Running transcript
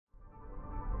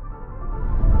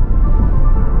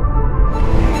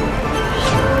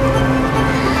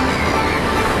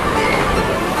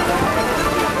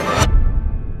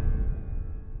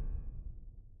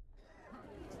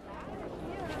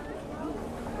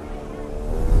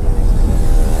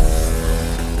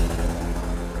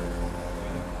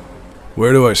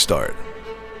Where do I start?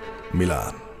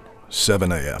 Milan,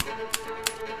 7 a.m.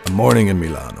 A morning in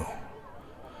Milano.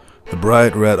 The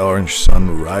bright red-orange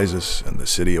sun rises and the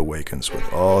city awakens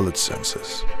with all its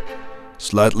senses.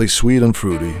 Slightly sweet and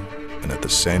fruity, and at the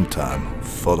same time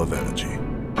full of energy.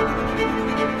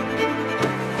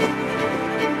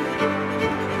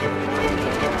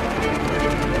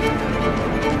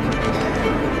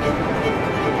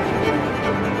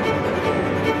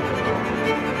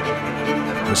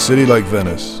 A city like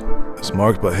Venice is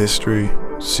marked by history,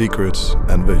 secrets,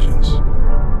 and visions.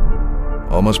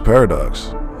 Almost paradox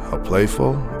how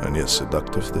playful and yet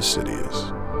seductive this city is.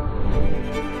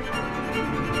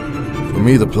 For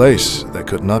me, the place that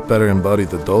could not better embody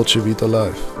the Dolce Vita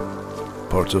life,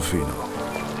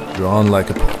 Portofino, drawn like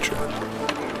a portrait.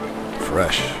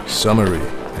 Fresh, summery,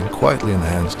 and quietly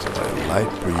enhanced by a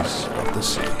light breeze of the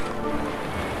sea.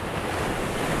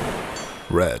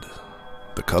 Red,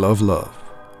 the color of love.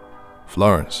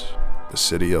 Florence, the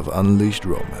city of unleashed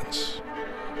romance.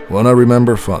 One I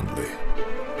remember fondly,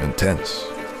 intense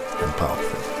and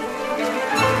powerful.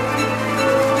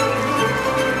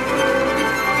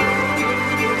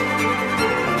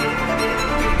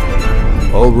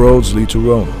 All roads lead to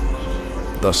Rome.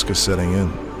 Dusk is setting in.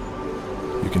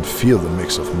 You can feel the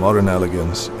mix of modern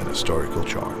elegance and historical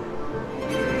charm.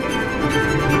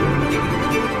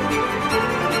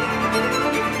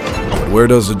 But where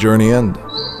does the journey end?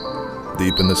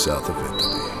 Deep in the south of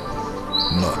Italy.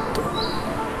 Noto.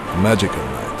 A magical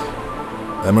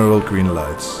night. Emerald green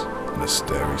lights and a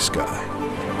starry sky.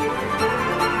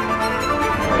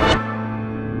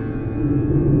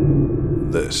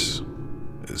 This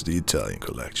is the Italian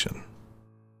collection.